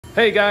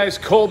Hey guys,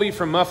 Colby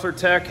from Muffler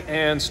Tech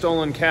and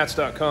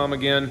StolenCats.com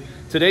again.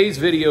 Today's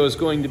video is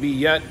going to be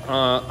yet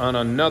on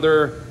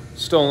another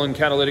stolen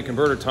catalytic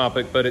converter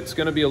topic, but it's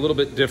going to be a little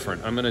bit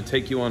different. I'm going to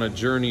take you on a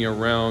journey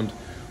around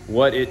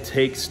what it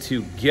takes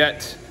to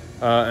get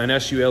an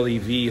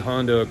SULEV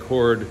Honda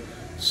Accord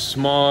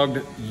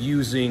smogged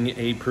using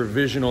a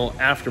provisional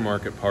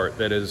aftermarket part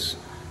that is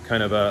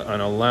kind of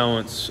an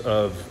allowance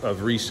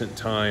of recent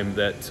time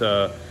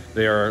that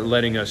they are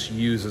letting us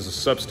use as a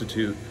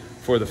substitute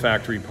for the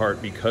factory part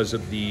because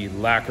of the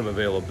lack of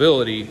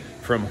availability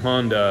from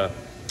Honda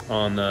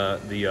on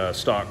the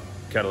stock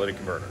catalytic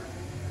converter.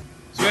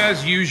 So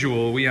as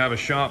usual, we have a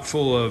shop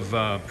full of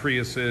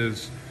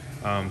Priuses,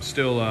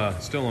 still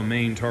a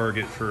main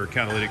target for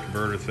catalytic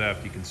converter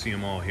theft. You can see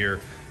them all here,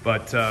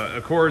 but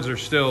Accords are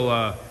still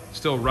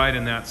right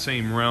in that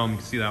same realm. You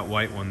can see that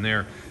white one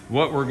there.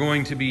 What we're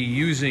going to be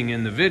using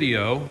in the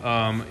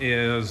video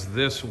is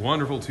this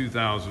wonderful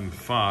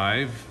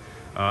 2005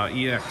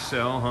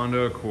 EXL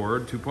Honda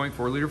Accord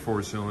 2.4 liter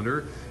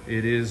 4-cylinder.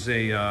 It is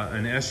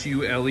an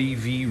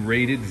SULEV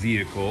rated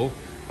vehicle.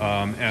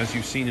 As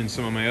you've seen in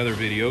some of my other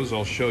videos,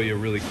 I'll show you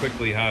really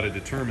quickly how to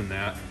determine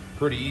that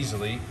pretty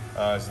easily.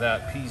 Is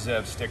that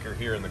PZEV sticker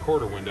here in the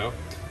quarter window.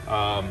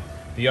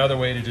 The other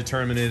way to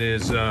determine it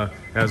is,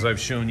 as I've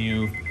shown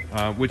you,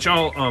 which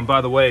I'll,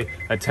 by the way,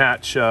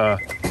 attach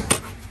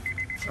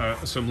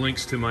some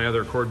links to my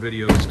other Accord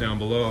videos down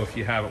below if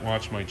you haven't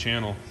watched my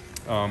channel.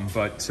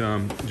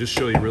 Just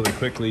show you really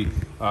quickly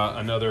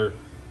another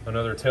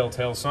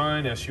telltale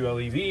sign,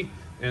 SULEV,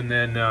 and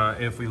then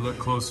if we look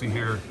closely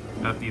here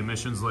at the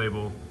emissions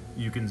label,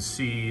 you can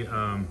see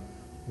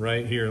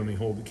right here. Let me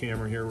hold the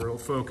camera here real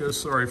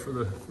focus. Sorry for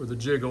the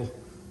jiggle.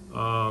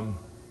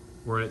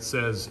 Where it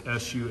says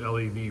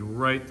SULEV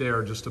right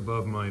there, just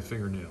above my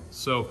fingernail.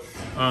 So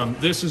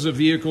this is a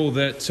vehicle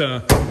that,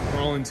 for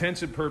all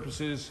intents and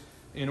purposes,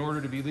 in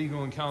order to be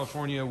legal in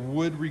California,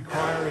 would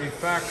require a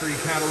factory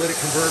catalytic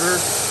converter,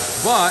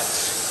 but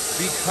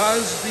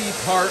because the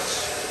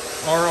parts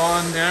are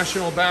on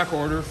national back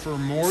order for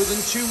more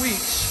than 2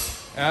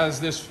 weeks,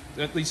 at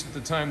least at the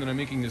time that I'm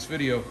making this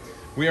video,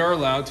 we are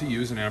allowed to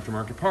use an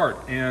aftermarket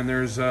part. And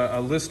there's a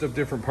list of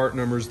different part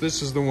numbers.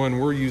 This is the one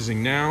we're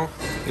using now.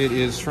 It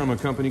is from a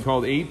company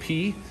called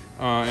AP,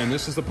 and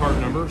this is the part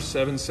number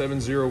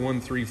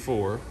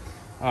 770134.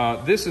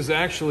 This is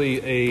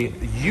actually a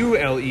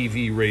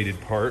ULEV rated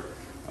part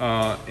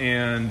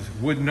and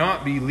would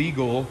not be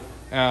legal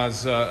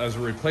as a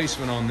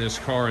replacement on this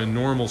car in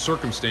normal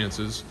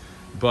circumstances,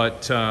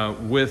 but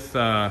with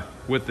the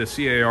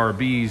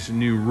CARB's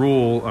new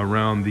rule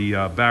around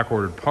the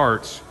back-ordered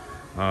parts,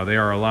 they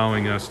are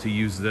allowing us to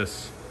use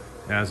this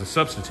as a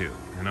substitute.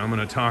 And I'm going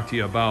to talk to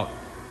you about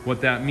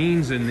what that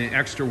means and the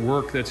extra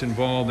work that's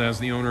involved as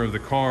the owner of the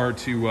car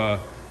to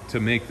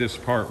make this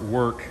part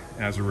work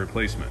as a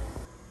replacement.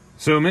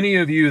 So many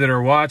of you that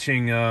are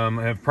watching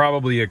have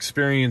probably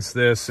experienced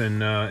this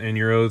in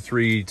your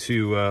 03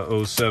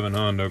 to 07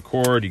 Honda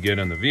Accord. You get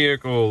in the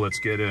vehicle, let's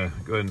go ahead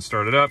and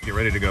start it up, get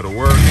ready to go to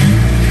work. And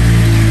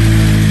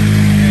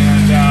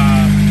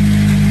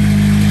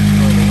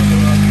throw the window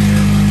up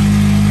here.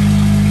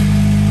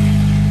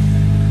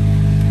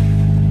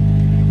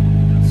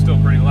 It's still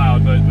pretty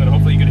loud, but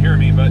hopefully you can hear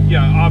me. But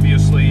yeah,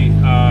 obviously,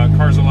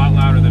 car's a lot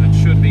louder than it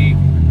should be,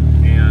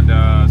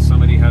 and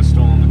somebody has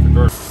stolen the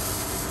converter.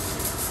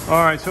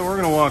 All right, so we're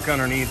gonna walk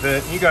underneath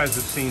it. You guys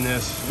have seen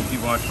this if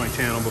you've watched my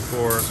channel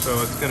before, so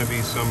it's gonna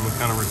be some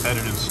kind of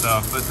repetitive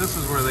stuff, but this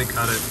is where they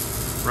cut it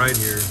right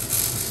here.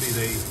 See,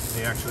 they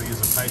actually use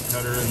a pipe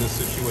cutter in this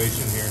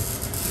situation here.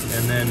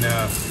 And then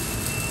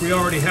we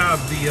already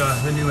have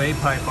the new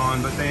A-pipe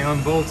on, but they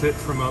unbolt it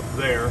from up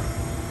there.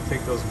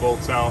 Take those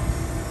bolts out,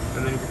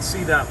 and then you can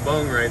see that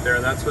bung right there.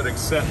 That's what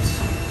accepts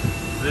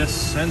this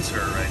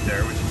sensor right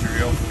there, which is your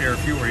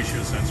air-fuel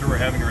ratio sensor. We're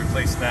having to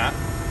replace that.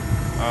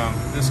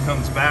 This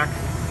comes back,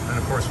 and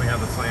of course we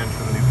have the flange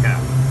for the new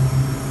cap.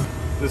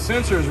 The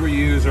sensors we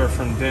use are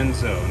from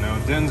Denso. Now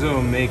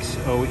Denso makes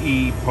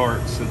OE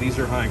parts, so these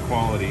are high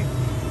quality.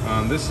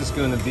 This is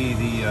going to be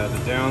the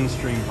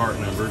downstream part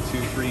number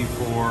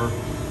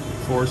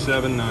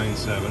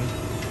 2344797,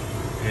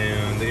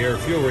 and the air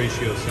fuel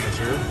ratio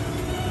sensor,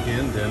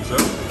 again Denso.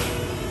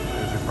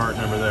 There's your part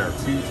number there,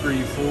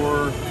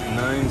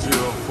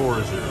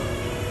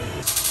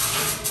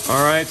 2349040.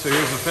 All right, so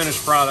here's the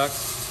finished product.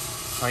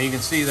 You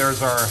can see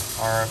there's our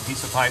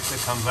piece of pipe that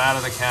comes out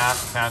of the cap,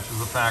 attaches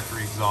the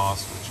factory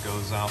exhaust, which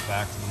goes out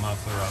back to the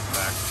muffler, out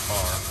back to the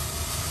car.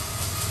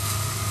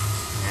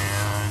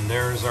 And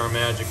there's our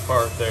magic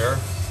part there,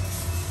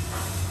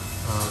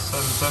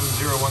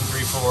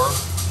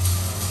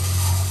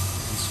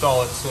 770134.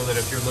 Install it so that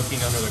if you're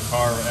looking under the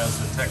car as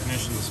the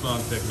technician, the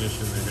smog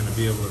technician, they're going to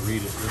be able to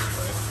read it this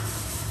way.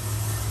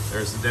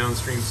 There's the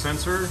downstream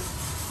sensor.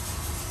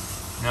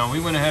 Now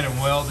we went ahead and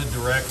welded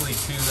directly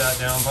to that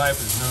downpipe.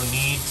 There's no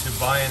need to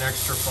buy an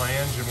extra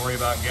flange and worry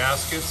about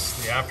gaskets.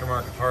 The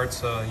aftermarket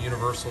part's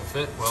universal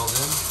fit, weld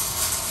in.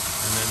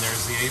 And then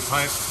there's the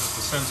A-pipe with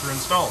the sensor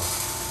installed.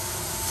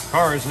 The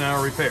car is now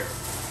repaired.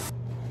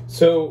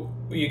 So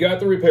you got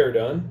the repair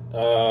done.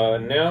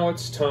 Now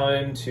it's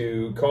time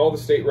to call the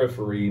state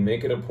referee,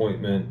 make an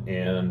appointment,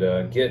 and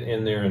get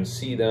in there and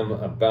see them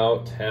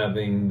about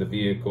having the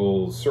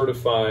vehicle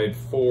certified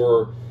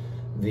for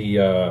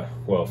the,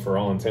 well, for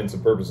all intents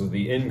and purposes,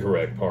 the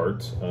incorrect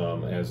part,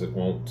 as it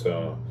won't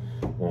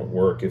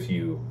work if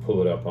you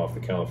pull it up off the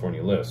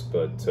California list.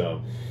 But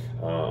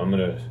I'm going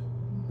to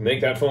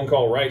make that phone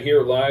call right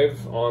here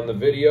live on the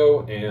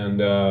video,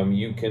 and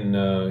you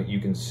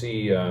can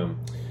see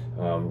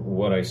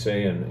what I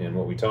say and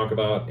what we talk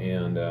about.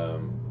 And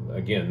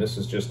again, this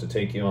is just to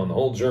take you on the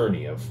whole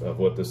journey of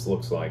what this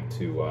looks like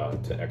to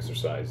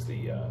exercise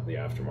the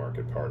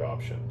aftermarket part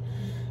option.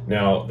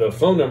 Now, the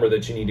phone number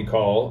that you need to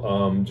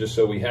call, just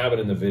so we have it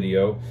in the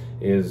video,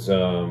 is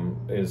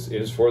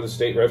for the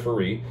state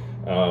referee.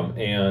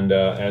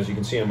 As you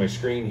can see on my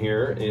screen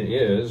here, it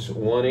is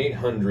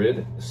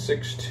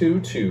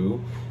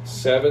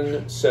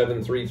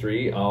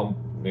 1-800-622-7733. I'll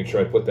make sure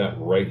I put that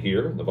right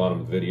here at the bottom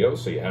of the video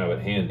so you have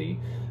it handy.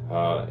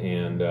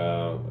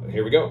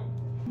 Here we go.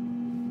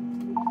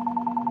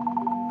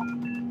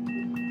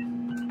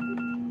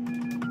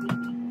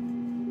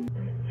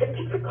 Thank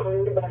you for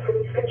calling the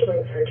referee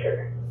scheduling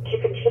center. To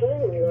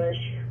continue in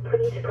English,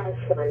 please press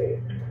 1.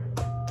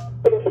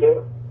 Thank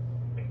you.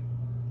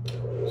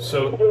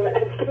 So, Your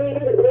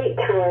estimated wait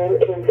time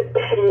is 10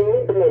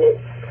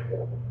 minutes.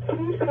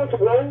 Please press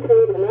 1 to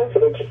leave a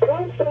message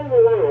or stay on the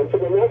line for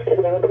the next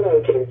available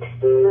agent.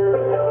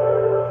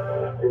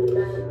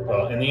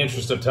 well, in the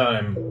interest of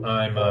time,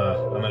 I'm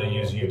going to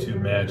use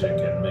YouTube Magic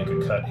and make a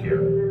cut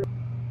here.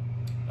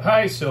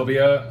 Hi,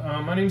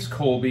 Sylvia. My name's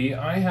Colby.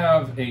 I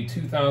have a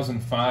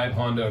 2005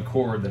 Honda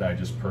Accord that I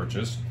just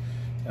purchased.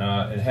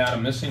 It had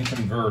a missing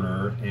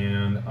converter,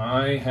 and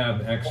I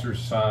have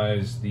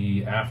exercised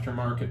the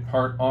aftermarket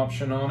part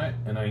option on it,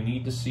 and I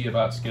need to see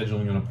about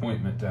scheduling an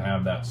appointment to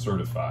have that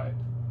certified.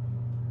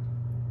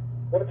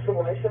 What's the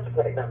license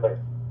plate number?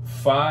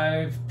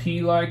 5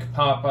 P like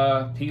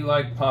Papa, T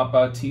like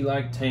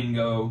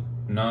Tango,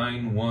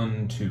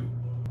 912.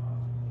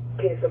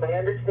 Okay, so my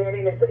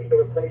understanding is that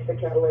you replaced the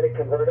catalytic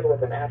converter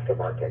with an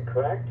aftermarket,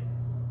 correct?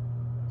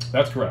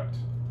 That's correct.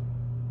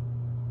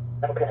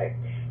 Okay.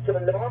 So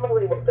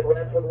normally what the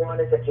rep would want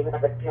is that you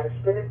have it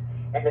tested,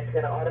 and it's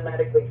going to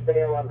automatically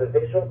fail on the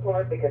visual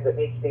part because it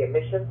needs the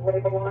emissions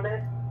label on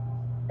it.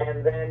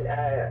 And then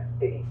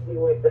you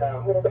would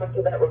hold on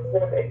to that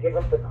report and give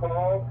us a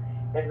call,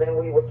 and then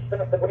we would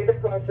start. The way the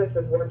process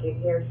is working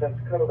here since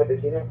COVID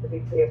is you have to be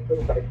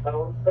pre-approved by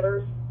phone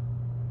first.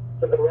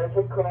 So the rep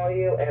would call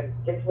you and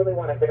just really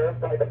want to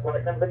verify the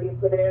part number you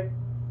put in.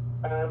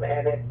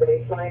 And if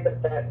they find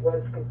that that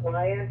was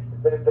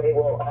compliant, then they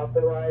will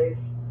authorize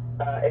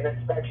an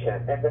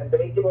inspection. And then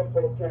they do a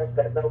full test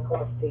at no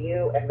cost to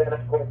you. And then,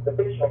 of course, the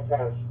visual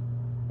test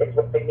is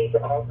what they need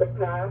to also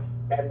pass.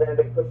 And then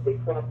they put the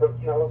proper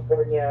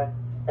California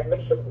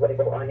emissions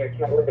label on your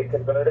catalytic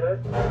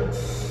converter.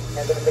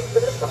 And then they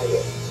certify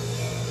you.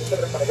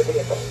 Certify the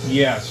vehicle.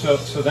 Yeah, so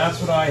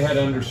that's what I had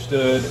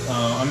understood.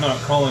 I'm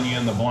not calling you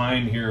in the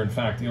blind here. In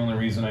fact, the only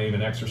reason I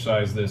even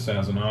exercised this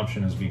as an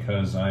option is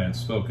because I had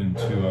spoken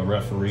to a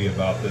referee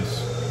about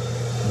this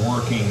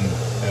working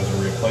as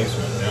a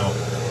replacement. Now,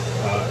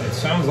 it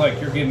sounds like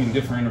you're giving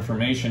different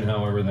information,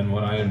 however, than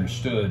what I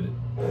understood.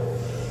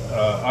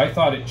 I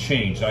thought it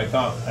changed. I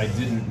thought I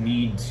didn't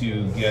need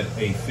to get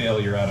a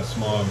failure at a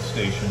smog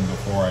station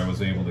before I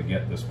was able to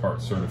get this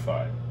part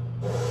certified.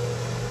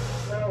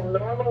 Well,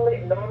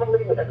 normally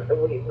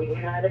we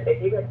had it.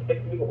 If you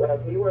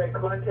were in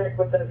contact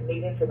with us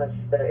needing some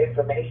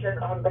information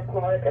on the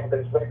part, and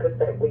there's records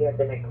that we have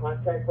been in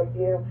contact with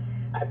you,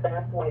 at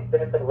that point,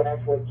 then the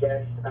ref would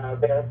just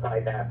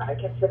verify that. I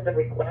can send a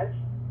request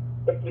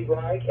if you'd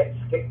like and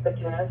skip the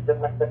test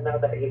and let them know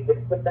that you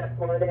did put that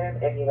part in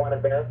and you want to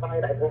verify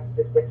it. I'd have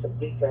to just get some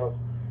details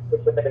to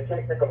submit a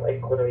technical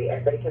inquiry,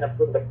 and they can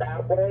approve it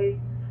that way.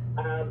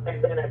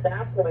 And then at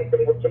that point,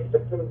 they would just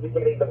approve you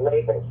getting the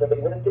label. So they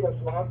wouldn't do a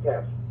smog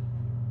test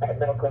at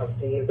no cost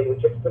to you. They would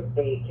just put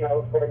the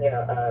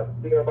California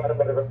Bureau of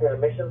Automotive Repair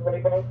emissions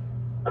label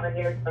on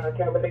your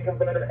catalytic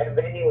converter, and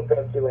then you would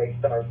go to a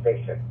STAR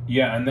station.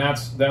 Yeah, and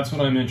that's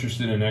what I'm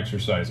interested in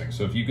exercising.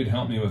 So if you could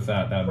help me with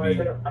that, that'd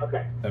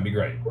be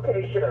great.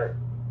 Okay, sure.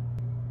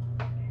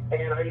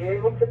 And are you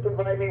able to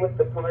provide me with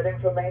the part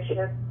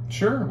information?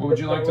 Sure. What would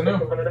you like to know?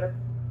 Converter?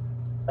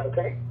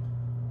 Okay.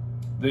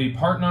 The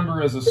part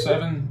number is a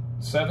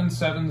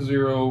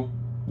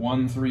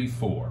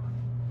 770134.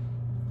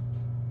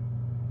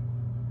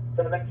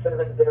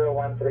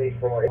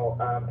 770134.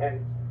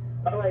 And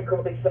all right,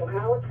 Colby, so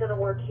how it's going to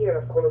work here,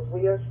 of course,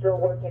 we are still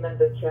working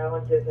under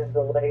challenges and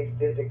delays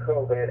due to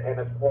COVID, and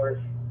of course,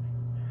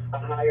 a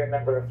higher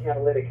number of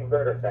catalytic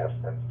converter thefts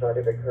that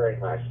started occurring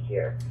last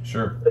year.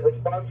 Sure. The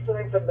response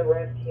time from the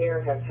rest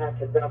here has had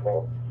to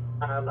double.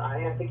 I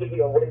have to give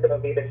you a window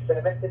of either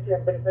 7 to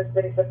 10 business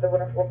days that the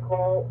ref will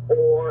call,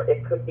 or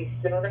it could be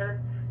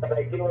sooner, but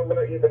I do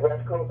alert you the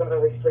ref calls on a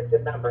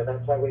restricted number.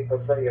 That's why we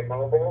prefer your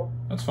mobile.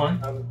 That's fine.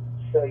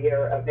 So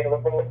you're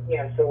available.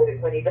 Yeah, so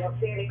when you don't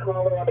see any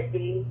caller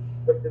ID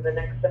within the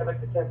next 7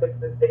 to 10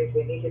 business days,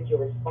 we need you to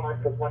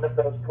respond because one of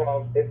those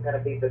calls is going to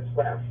be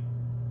distressed.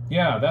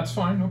 Yeah, that's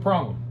fine. No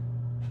problem.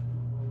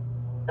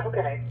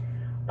 Okay.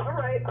 All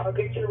right. I'll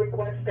get your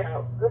request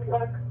out. Good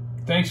luck.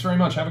 Thanks very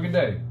much. Have a good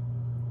day.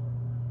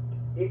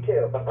 You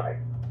too. Bye-bye.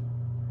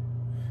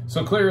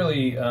 So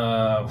clearly,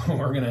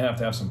 we're going to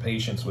have some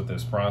patience with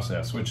this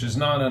process, which is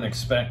not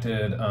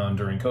unexpected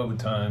during COVID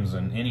times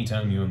and any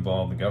time you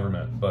involve the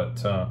government.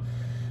 But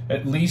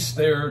at least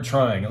they're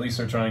trying. At least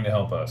they're trying to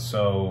help us.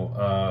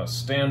 So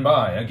stand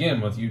by. Again,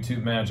 with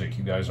YouTube Magic,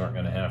 you guys aren't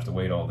going to have to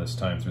wait all this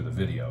time through the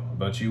video.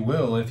 But you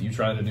will if you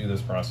try to do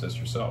this process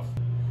yourself.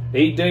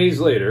 8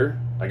 days later,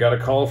 I got a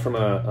call from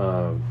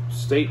a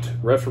state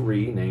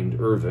referee named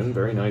Irvin,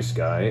 very nice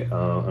guy.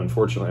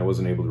 Unfortunately, I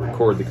wasn't able to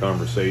record the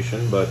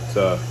conversation, but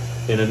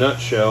in a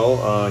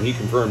nutshell, he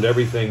confirmed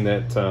everything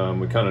that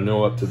we kind of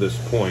know up to this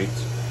point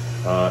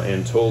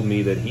and told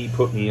me that he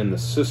put me in the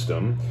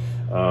system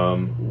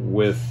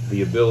with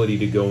the ability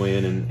to go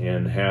in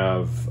and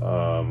have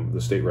the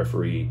state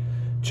referee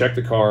check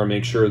the car,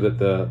 make sure that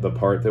the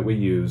part that we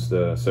use,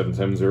 the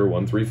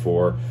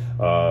 770134,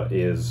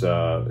 is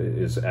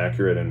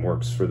accurate and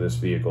works for this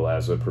vehicle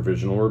as a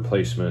provisional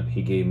replacement.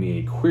 He gave me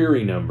a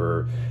query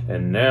number,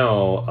 and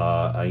now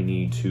I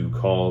need to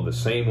call the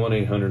same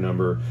 1-800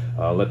 number,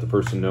 let the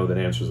person know that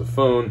answers the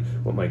phone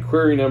what my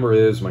query number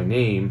is, my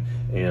name,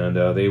 and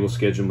they will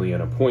schedule me an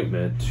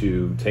appointment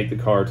to take the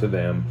car to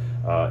them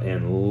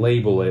and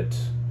label it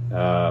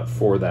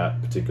for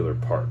that particular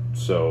part.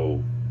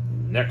 So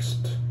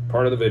next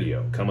part of the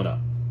video coming up.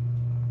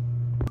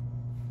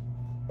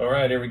 All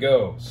right, here we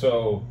go.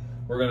 So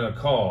we're gonna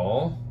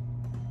call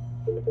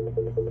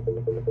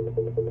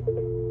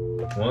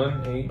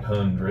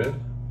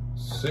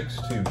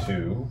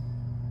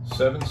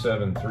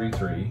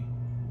 1-800-622-7733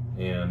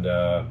 and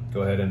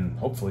go ahead and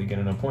hopefully get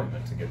an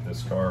appointment to get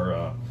this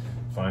car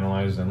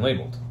finalized and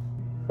labeled.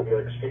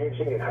 You're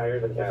experiencing a higher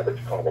than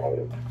average call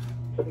volume.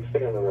 Please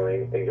stay on the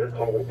line and your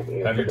call will be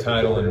answered. Have your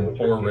title and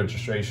or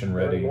registration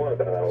ready so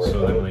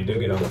that when they do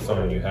get on the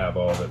phone you have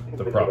all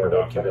the proper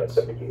documents.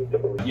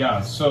 Yeah,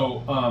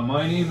 so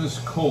my name is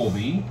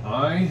Colby.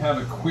 I have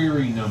a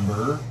query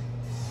number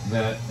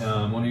that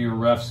one of your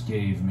refs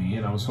gave me,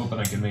 and I was hoping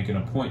I could make an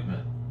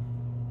appointment.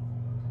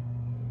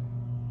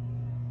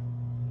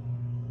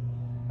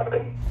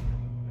 Okay.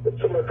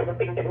 So we're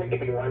connecting to me.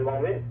 Give me one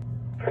moment.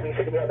 You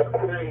said you have a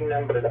query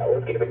number that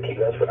was given to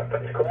you as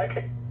reference,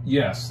 correct?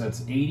 Yes,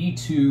 that's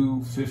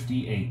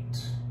 8258.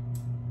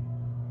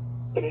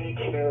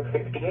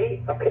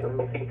 8258? Okay, let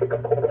me see if we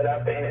can pull that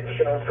up, and it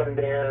shows from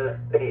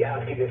there that he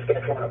asked you to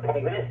schedule an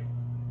appointment.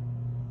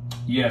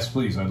 Yes,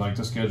 please. I'd like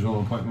to schedule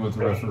an appointment with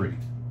the referee.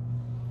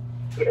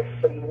 Yes,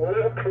 so you were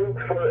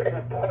approved for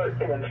an part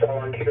to install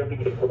onto your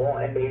vehicle,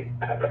 and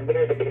from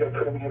there they did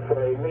approve you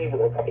for a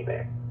label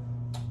appointment.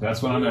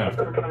 That's what I'm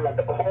after. Confirm that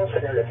the call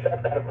center to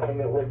set that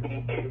appointment would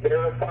be to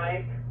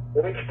verify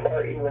which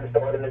part you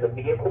installed into the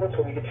vehicle,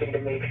 so we just need to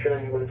make sure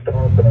you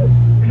installed the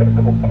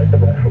acceptable part the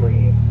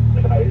referee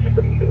decides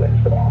for you to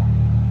install.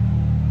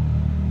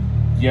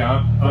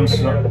 Yeah, I'm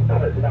sorry. The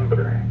part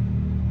number.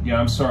 Yeah,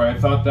 I'm sorry. I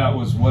thought that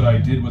was what I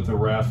did with the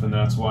ref, and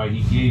that's why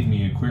he gave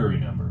me a query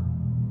number.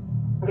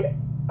 Yeah,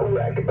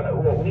 correct. But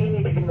what we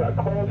need to do at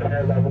call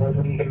center level is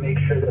we need to make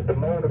sure that the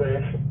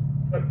motorist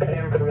took that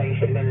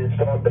information and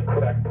installed the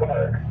correct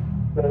part.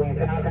 What we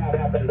have had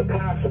happen in the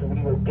past is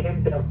we will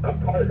give them a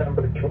part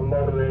number to a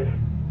motorist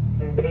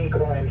and they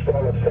go and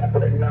install a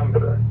separate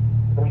number.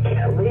 We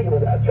can't label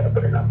that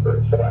separate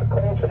number. So at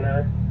call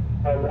center,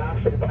 our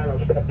last and final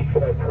step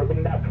before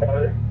approving that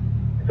part,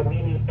 so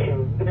we need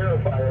to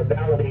verify or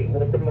validate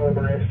with the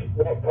motorist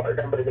what part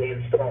number they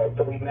installed.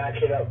 So we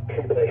match it up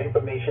to the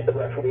information the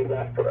referee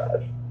left for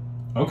us.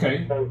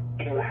 Okay. So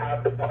do you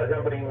have the part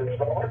number you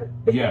installed?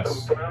 If yes. you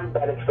confirm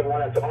that it's the one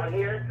that's on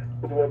here,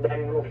 we will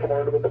then move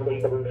forward with the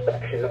label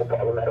inspection, no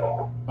problem at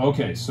all.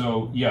 Okay,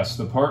 so yes,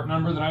 the part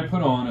number that I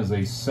put on is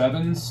a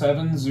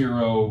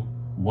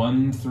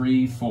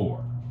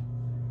 770134.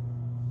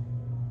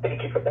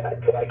 Thank you for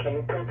that. So I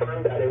can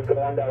confirm that is the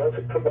one that was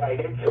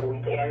provided, so we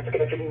can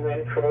schedule you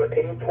in for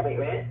an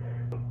appointment.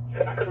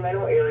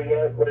 Sacramento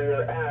area where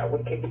you're at,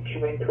 we can get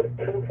you into a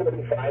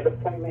 2:45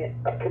 appointment,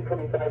 a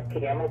 2:45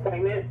 p.m.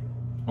 appointment.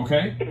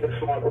 Okay. To the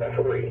small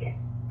referee.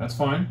 That's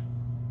fine.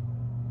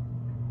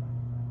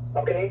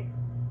 Okay.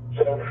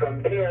 So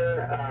from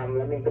there,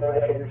 let me go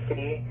ahead and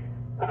see.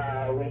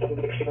 We can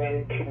get you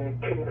into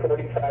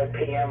 2:45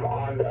 p.m.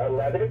 on the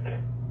 11th.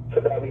 So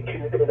that'll be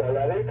Tuesday the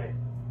 11th.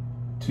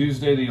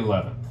 Tuesday the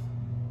 11th.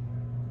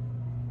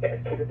 Yeah,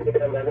 Tuesday the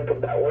 11th.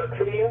 Would that work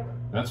for you?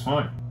 That's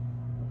fine.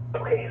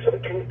 Okay, so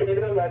Tuesday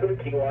the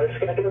 11th, you are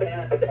scheduled in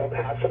at the Del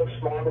Paso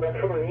Small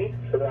Referee,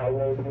 so that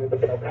will be the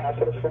Del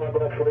Paso Small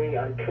Referee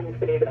on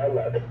Tuesday the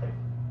 11th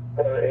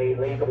for a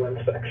label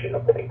inspection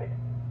appointment.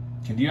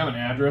 Do you have an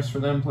address for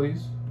them,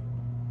 please?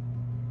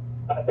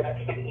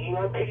 That's an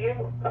email to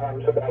you,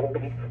 so that will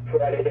be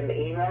provided in the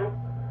email.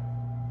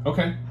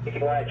 Okay. If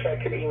you want to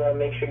check your email and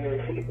make sure you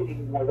receive it, you're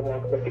more than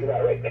welcome to do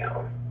that right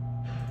now.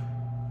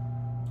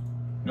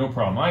 No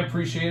problem. I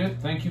appreciate it.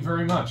 Thank you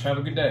very much. Have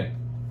a good day.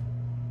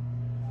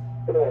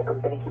 You're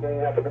welcome. Thank you.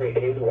 Have a great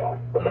day as well.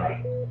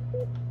 Bye-bye.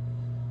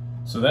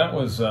 So that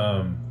was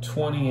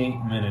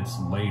 28 minutes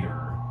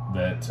later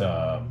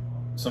that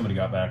somebody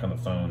got back on the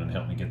phone and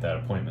helped me get that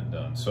appointment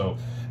done. So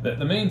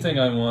the main thing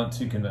I want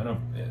to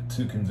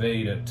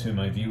convey to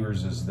my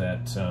viewers is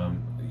that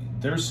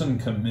there's some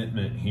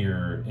commitment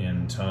here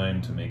in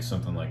time to make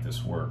something like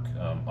this work.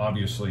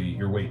 Obviously,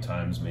 your wait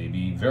times may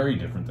be very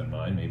different than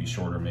mine, maybe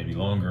shorter, maybe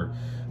longer,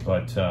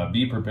 but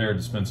be prepared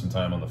to spend some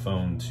time on the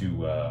phone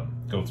to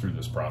go through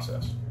this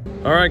process.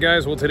 All right,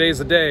 guys, well, today's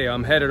the day.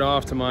 I'm headed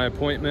off to my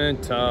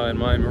appointment in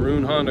my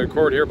maroon Honda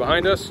Accord here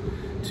behind us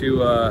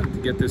to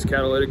get this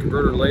catalytic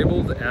converter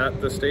labeled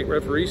at the state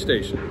referee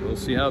station. We'll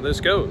see how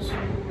this goes.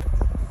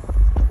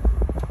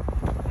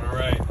 All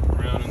right,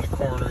 around in the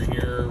corner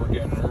here, we're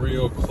getting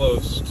real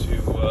close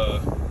to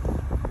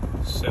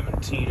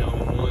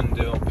 1701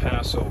 Del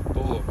Paso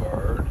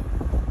Boulevard.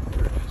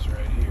 There it is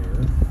right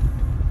here.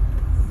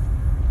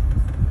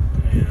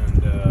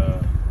 And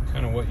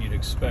kind of what you'd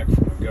expect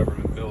from a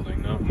government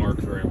building, not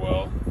marked very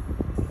well.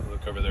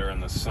 Look over there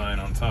on the sign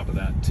on top of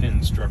that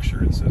tin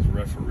structure, it says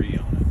referee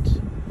on it.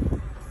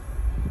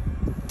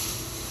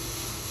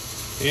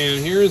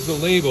 And here's the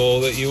label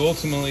that you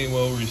ultimately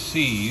will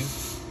receive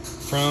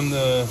from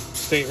the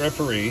state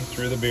referee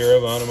through the Bureau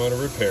of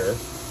Automotive Repair.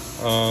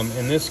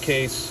 In this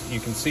case, you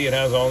can see it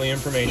has all the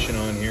information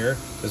on here.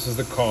 This is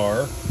the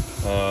car,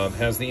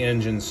 has the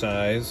engine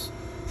size.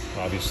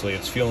 Obviously,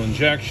 it's fuel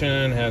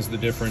injection, has the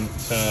different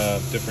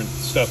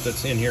stuff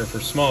that's in here for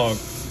smog.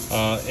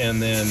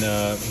 And then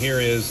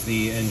here is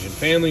the engine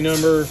family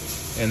number,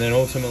 and then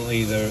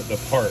ultimately the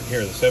part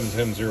here, the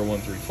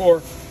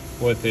 770134,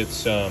 with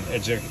its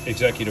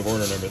executive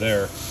order number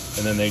there.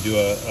 And then they do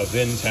a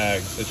VIN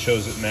tag that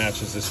shows it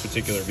matches this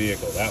particular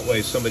vehicle. That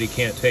way somebody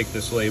can't take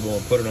this label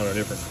and put it on a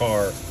different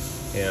car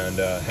and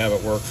have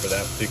it work for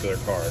that particular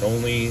car. It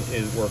only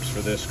works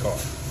for this car.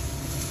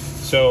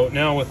 So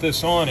now with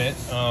this on it,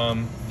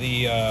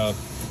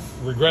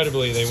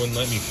 regrettably they wouldn't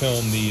let me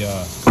film the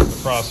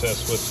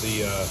process with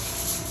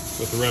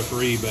the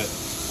referee, but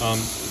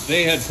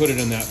they had put it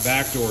in that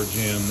back door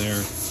jam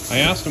there. I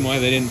asked them why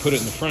they didn't put it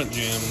in the front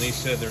jam, and they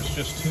said there's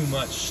just too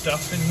much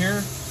stuff in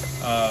here,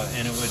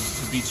 and it would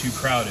be too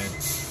crowded.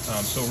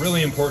 So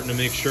really important to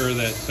make sure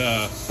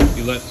that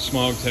you let the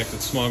smog tech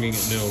that's smogging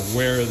it know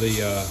where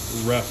the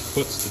ref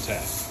puts the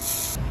tag.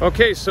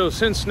 Okay, so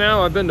since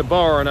now I've been to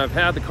Bar and I've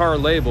had the car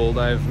labeled,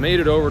 I've made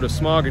it over to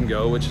Smog and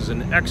Go, which is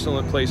an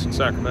excellent place in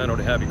Sacramento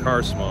to have your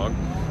car smog.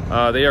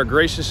 They are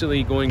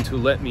graciously going to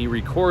let me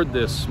record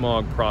this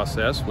smog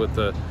process with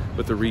the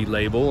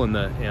relabel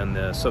and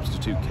the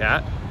substitute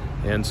cat.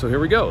 And so here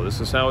we go. This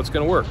is how it's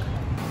going to work.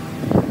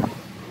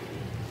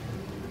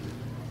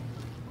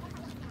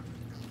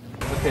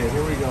 Okay,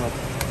 here we go.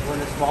 We're going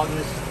to smog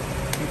this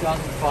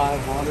 2005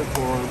 Honda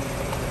Accord.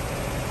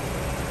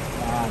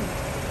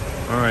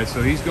 All right,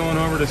 so he's going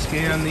over to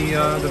scan the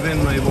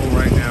VIN label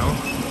right now.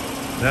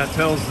 That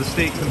tells the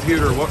state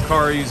computer what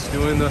car he's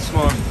doing the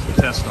smog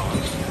test on.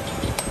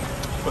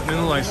 Putting in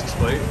the license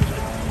plate.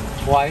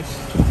 Twice.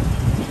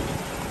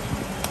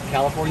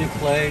 California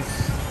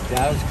plates.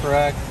 That is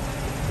correct.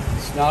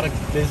 It's not a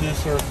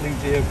business or a fleet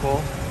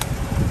vehicle.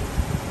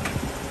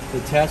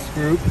 The test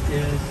group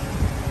is...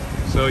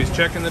 So he's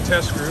checking the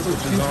test group, which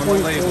is on the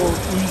label.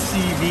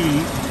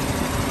 ECV.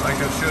 Like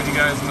I've showed you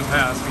guys in the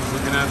past, he's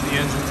looking at the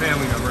engine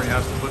family number. He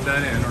has to put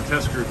that in, or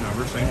test group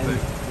number, same thing.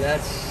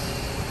 That's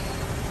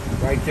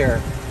right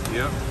there.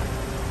 Yep.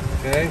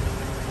 Okay.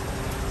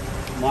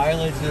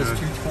 Mileage is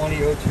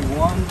 220,021.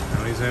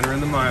 Now he's entering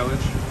the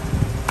mileage.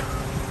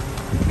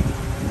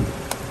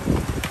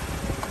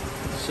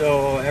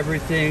 So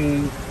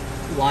everything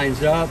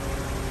lines up.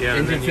 Yeah, and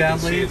engine then you can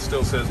family. see it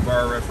still says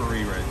bar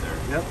referee right there.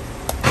 Yep.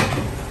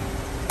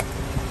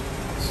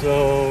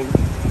 So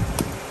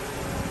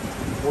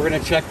we're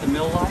going to check the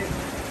mill light,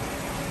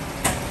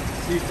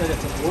 see that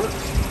if it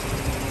works.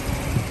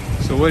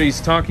 So what he's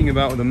talking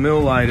about with the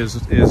mill light is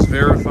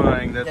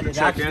verifying that That the it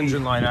check actually-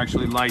 engine light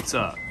actually lights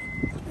up.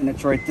 And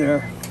it's right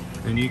there.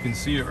 And you can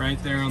see it right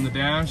there on the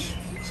dash.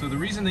 So the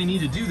reason they need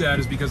to do that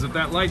is because if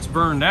that light's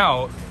burned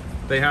out,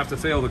 they have to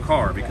fail the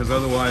car, because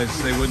otherwise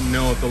they wouldn't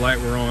know if the light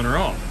were on or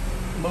off.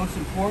 Most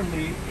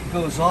importantly, it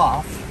goes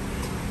off.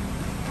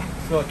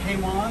 So it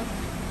came on.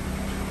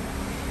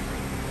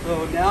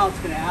 So now it's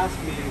going to ask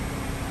me,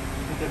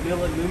 did the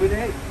mill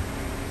illuminate?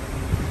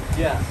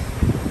 Yes.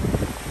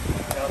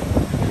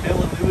 Mill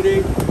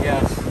illuminate?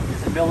 Yes.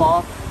 Is the mill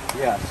off?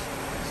 Yes.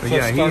 So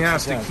yeah, he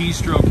has to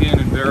keystroke in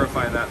and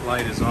verify that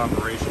light is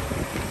operational.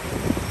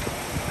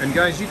 And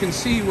guys, you can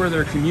see where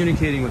they're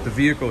communicating with the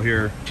vehicle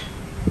here.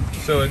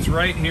 So it's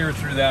right here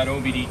through that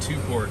OBD2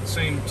 port.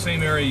 Same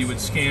area you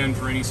would scan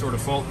for any sort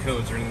of fault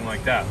codes or anything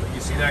like that. But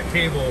you see that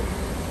cable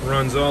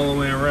runs all the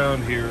way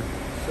around here.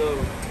 So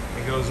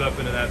it goes up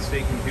into that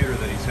state computer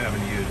that he's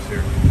having to use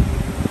here.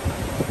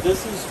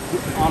 this is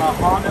on a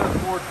Honda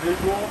Accord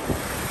visual.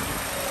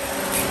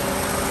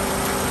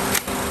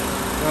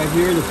 Right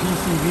here, the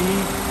PCV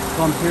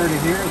comes here to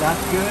here.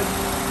 That's good.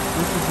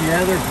 This is the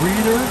other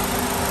breather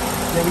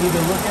that we need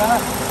to look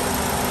at.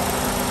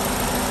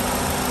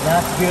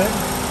 That's good.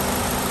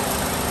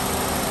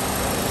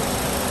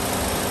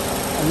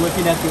 I'm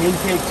looking at the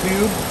intake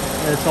tube.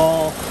 It's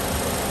all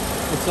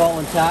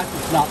intact.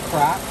 It's not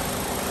cracked.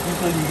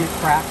 Usually you get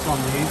cracks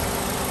on these.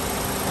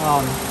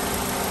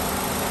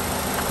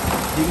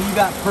 The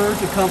evap purge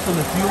that comes from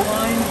the fuel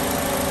line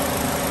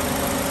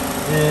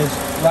is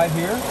right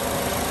here.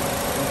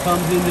 It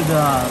comes into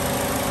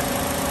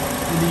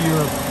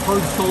your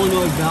purge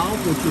solenoid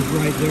valve, which is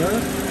right there.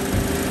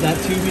 That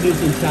tubing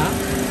is intact.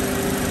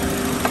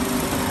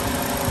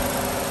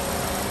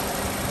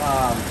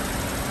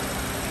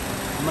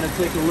 I'm going to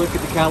take a look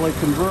at the catalytic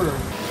converter.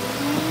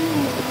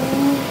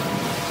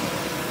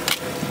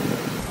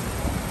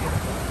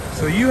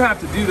 So you have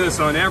to do this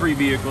on every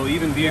vehicle,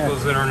 even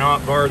vehicles that are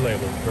not bar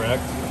labeled,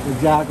 correct?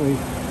 Exactly.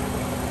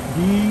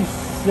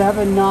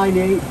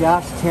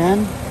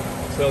 D798-10.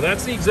 So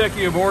that's the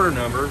executive order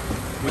number,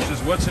 which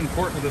is what's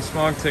important to the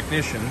smog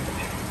technician.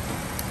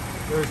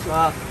 There's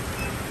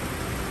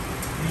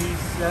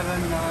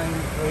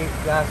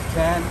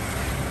D798-10.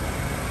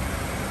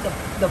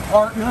 The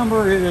part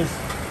number is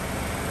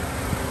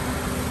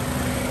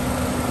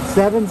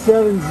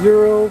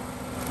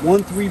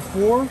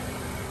 770134.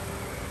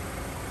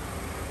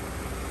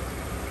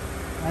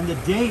 And the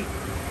date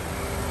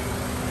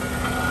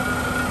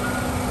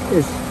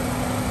is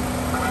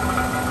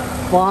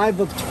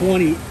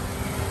 5/20.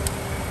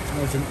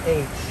 There's an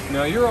H.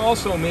 Now you're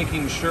also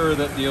making sure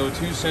that the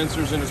O2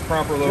 sensor's in its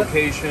proper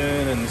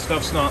location and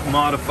stuff's not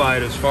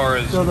modified as far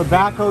as... So the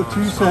back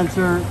O2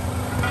 sensor,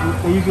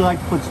 they usually like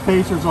to put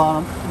spacers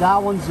on them.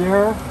 That one's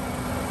there.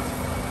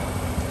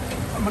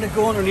 I'm going to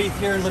go underneath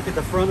here and look at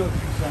the front O2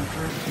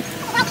 sensor.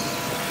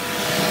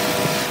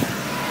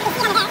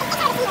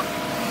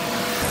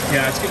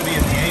 Yeah, it's going to be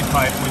in the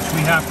A-pipe, which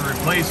we have to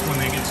replace when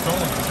they get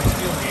stolen because they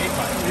steal the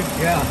A-pipe.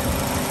 Yeah.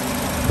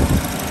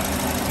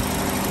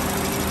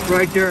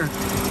 Right there.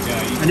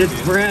 Yeah, and it's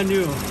brand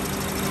new.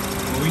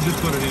 Well, we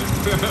just put it in.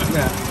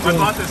 Yeah. I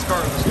bought this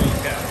car with a stolen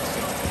cat.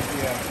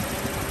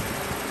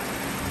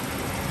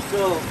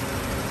 So,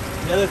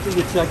 the other thing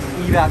to check is the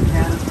evap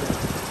canister.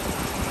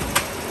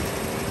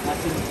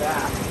 That's in the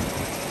back.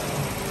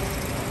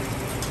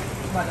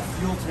 It's by the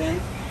fuel tank.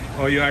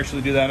 Oh, you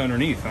actually do that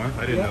underneath, huh?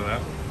 I didn't know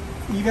that.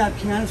 evap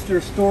canister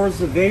stores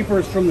the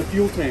vapors from the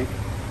fuel tank.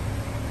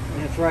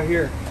 And it's right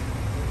here.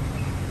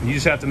 You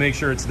just have to make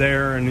sure it's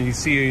there and you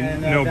see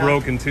no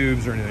broken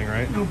tubes or anything,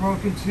 right? No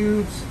broken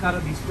tubes. Got to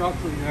be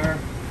structurally there.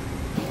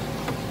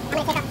 I'm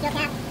going to take off the fuel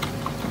cap.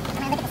 I'm going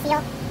to look at the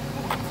seal.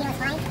 The seal is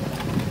fine.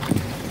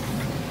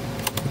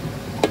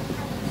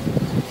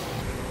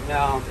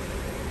 Now,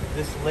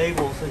 this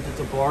label, since it's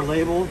a bar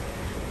label,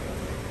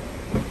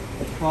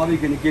 it's probably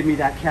going to give me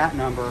that cat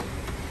number.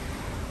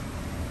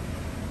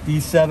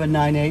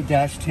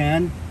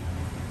 D798-10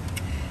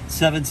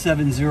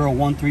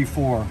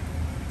 770134.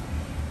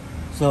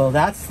 So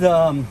that's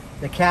the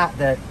cat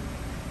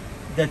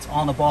that's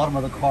on the bottom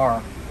of the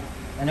car,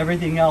 and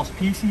everything else,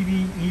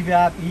 PCV,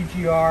 evap,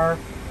 EGR,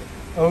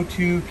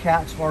 O2,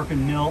 cat, spark,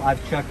 and nil.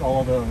 I've checked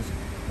all of those.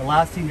 The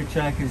last thing to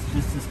check is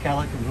just this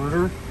catalytic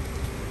converter.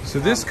 So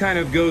this kind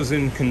of goes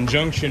in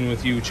conjunction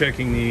with you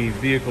checking the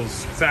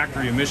vehicle's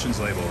factory emissions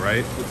label,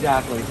 right?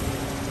 Exactly.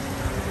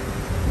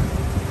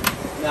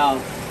 Now,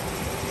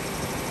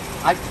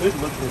 I could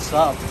look this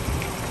up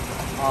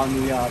on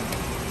the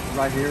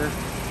right here.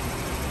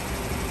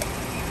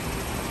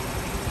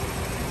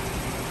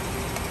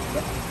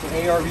 The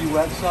ARV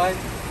website.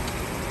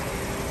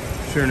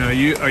 Sure. Now,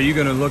 are you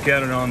going to look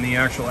at it on the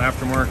actual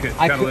aftermarket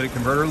catalytic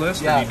converter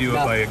list, or do you do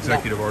it by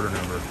executive order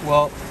number?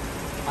 Well,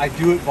 I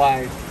do it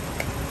by.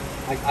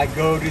 I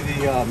go to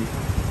the.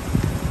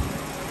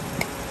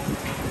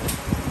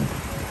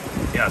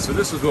 Yeah. So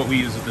this is what we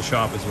use at the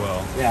shop as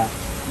well. Yeah.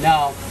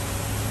 Now,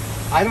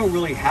 I don't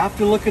really have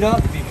to look it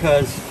up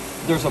because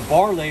there's a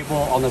bar label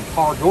on the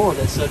car door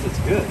that says it's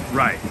good.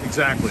 Right,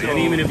 exactly. So, and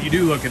even if you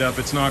do look it up,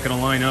 it's not going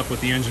to line up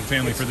with the engine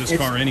family for this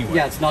car anyway.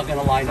 Yeah, it's not going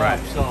to line up.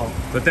 So,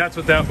 but that's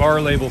what that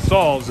bar label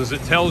solves, is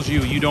it tells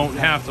you you don't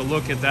have to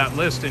look at that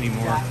list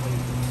anymore. Exactly.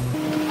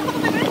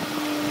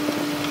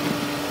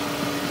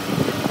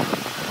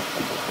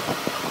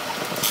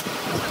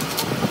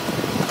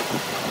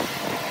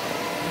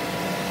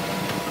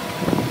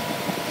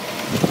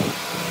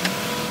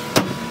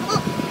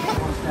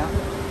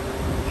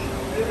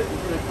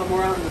 Come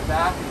around in the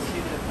back and see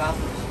that it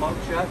passes the smoke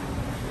check.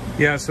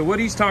 Yeah, so what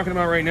he's talking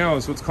about right now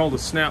is what's called a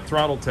snap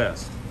throttle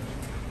test.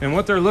 And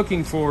what they're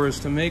looking for is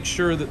to make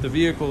sure that the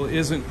vehicle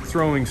isn't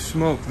throwing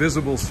smoke,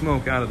 visible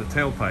smoke, out of the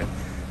tailpipe.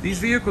 These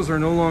vehicles are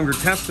no longer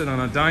tested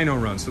on a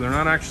dyno run, so they're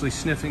not actually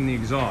sniffing the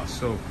exhaust.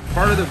 So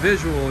part of the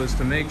visual is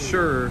to make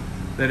sure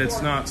that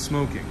it's not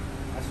smoking.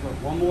 That's right.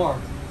 One more.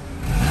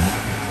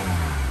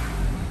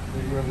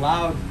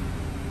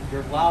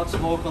 You're allowed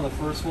smoke on the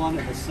first one,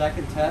 and the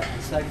second step,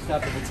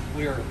 if it's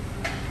clear.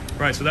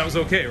 Right, so that was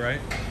okay, right?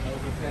 That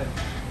was okay.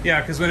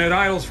 Yeah, because when it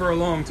idles for a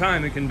long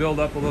time, it can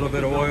build up a little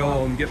bit of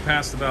oil and get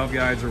past the valve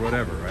guides or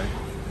whatever, right?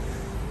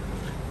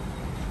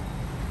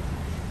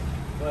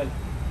 but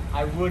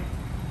I would,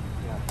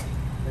 yeah,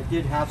 it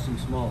did have some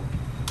smoke.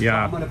 Yeah.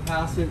 So I'm gonna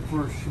pass it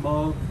for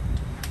smoke.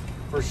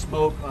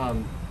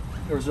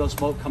 There was no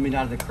smoke coming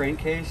out of the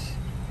crankcase.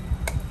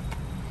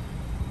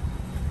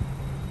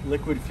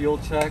 Liquid fuel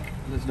check,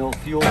 there's no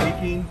fuel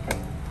leaking.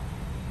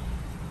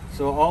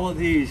 So all of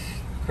these,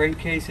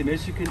 crankcase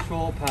emission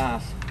control,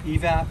 pass.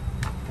 EVAP,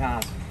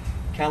 pass.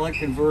 Catalytic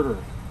converter,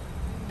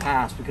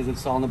 pass, because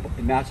it's on the,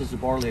 it matches the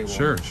bar label.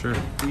 Sure.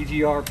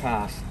 EGR,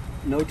 pass.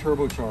 No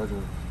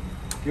turbocharger.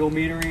 Fuel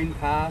metering,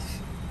 pass.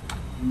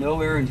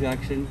 No air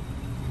injection.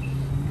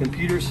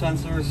 Computer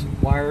sensors,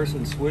 wires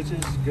and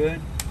switches,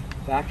 good.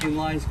 Vacuum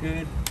lines,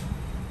 good.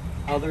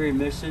 Other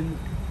emission,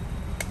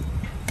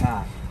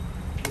 pass.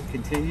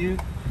 Continue.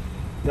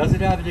 Does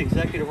it have an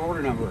executive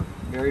order number?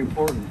 Very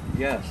important,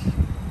 yes.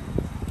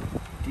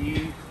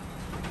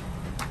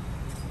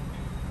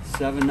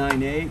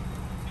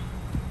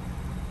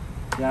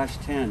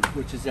 D798-10,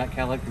 which is that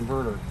catalytic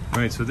converter.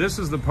 Right, so this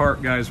is the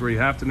part, guys, where you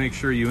have to make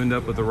sure you end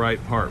up with the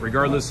right part,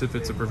 regardless if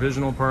it's a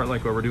provisional part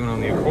like what we're doing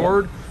on the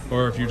Accord,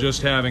 or if you're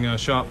just having a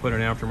shop put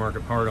an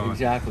aftermarket part on.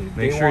 Exactly.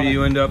 Make sure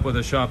you end up with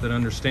a shop that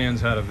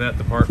understands how to vet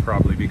the part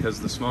properly, because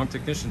the smog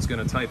technician's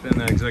going to type in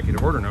that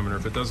executive order number, and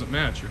if it doesn't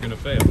match, you're going to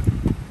fail.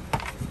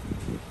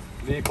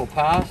 Vehicle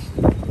passed.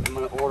 I'm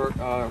going to order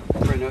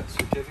print a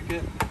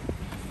certificate.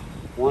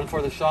 One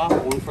for the shop,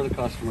 one for the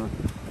customer.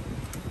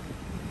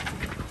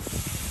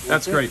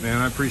 That's great,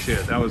 man. I appreciate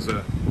it. That was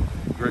a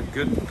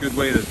good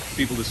way to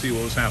people to see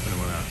what was happening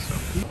with that. So,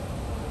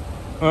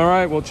 all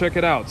right, well, check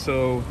it out.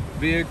 So,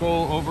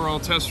 vehicle overall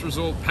test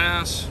result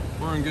pass.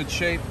 We're in good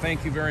shape.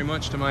 Thank you very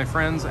much to my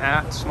friends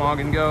at Smog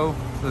and Go.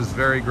 It was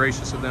very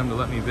gracious of them to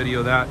let me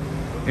video that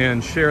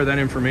and share that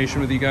information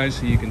with you guys,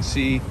 so you can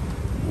see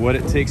what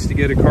it takes to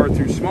get a car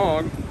through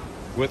smog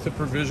with a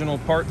provisional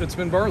part that's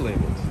been bar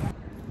labeled.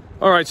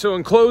 All right, so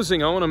in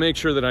closing, I want to make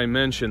sure that I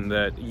mention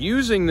that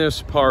using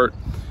this part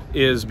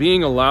is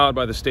being allowed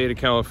by the state of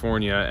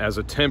California as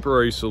a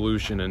temporary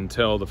solution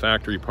until the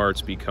factory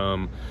parts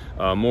become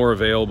more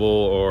available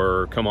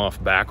or come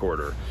off back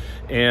order.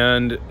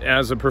 And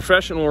as a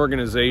professional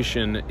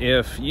organization,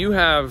 if you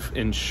have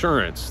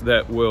insurance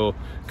that will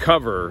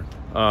cover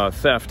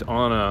theft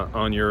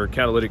on your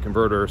catalytic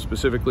converter,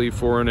 specifically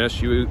for an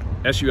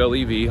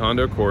SULEV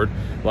Honda Accord,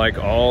 like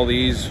all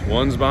these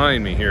ones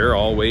behind me here,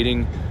 all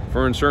waiting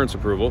for insurance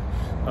approval,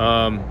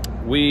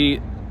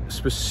 we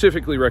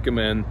specifically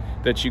recommend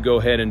that you go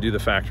ahead and do the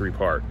factory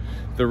part.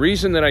 The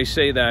reason that I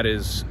say that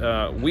is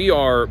we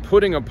are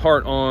putting a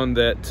part on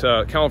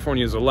that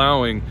California is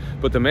allowing,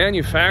 but the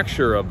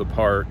manufacturer of the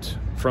part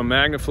from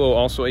MagnaFlow,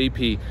 also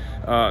AP,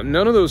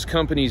 none of those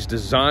companies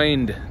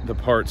designed the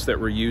parts that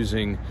we're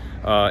using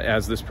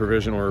as this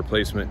provisional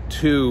replacement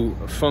to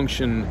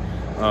function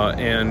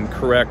and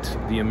correct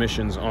the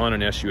emissions on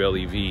an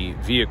SULEV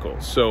vehicle.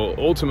 So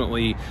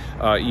ultimately,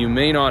 you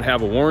may not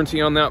have a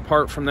warranty on that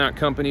part from that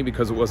company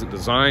because it wasn't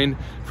designed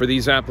for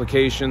these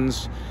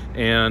applications.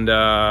 And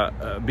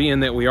being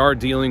that we are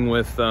dealing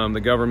with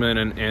the government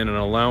and an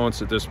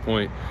allowance at this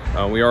point,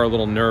 we are a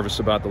little nervous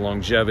about the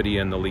longevity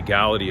and the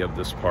legality of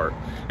this part.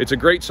 It's a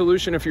great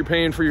solution if you're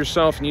paying for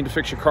yourself, you need to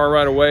fix your car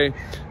right away.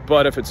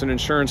 But if it's an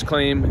insurance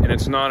claim and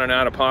it's not an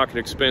out-of-pocket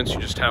expense,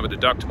 you just have a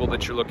deductible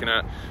that you're looking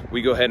at,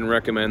 we go ahead and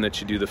recommend that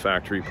you do the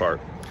factory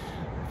part.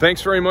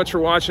 Thanks very much for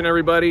watching,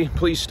 everybody.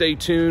 Please stay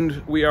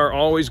tuned. We are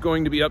always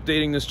going to be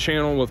updating this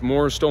channel with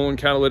more stolen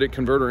catalytic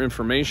converter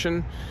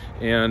information.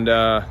 And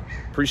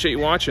appreciate you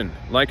watching.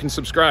 Like and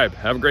subscribe.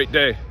 Have a great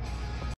day.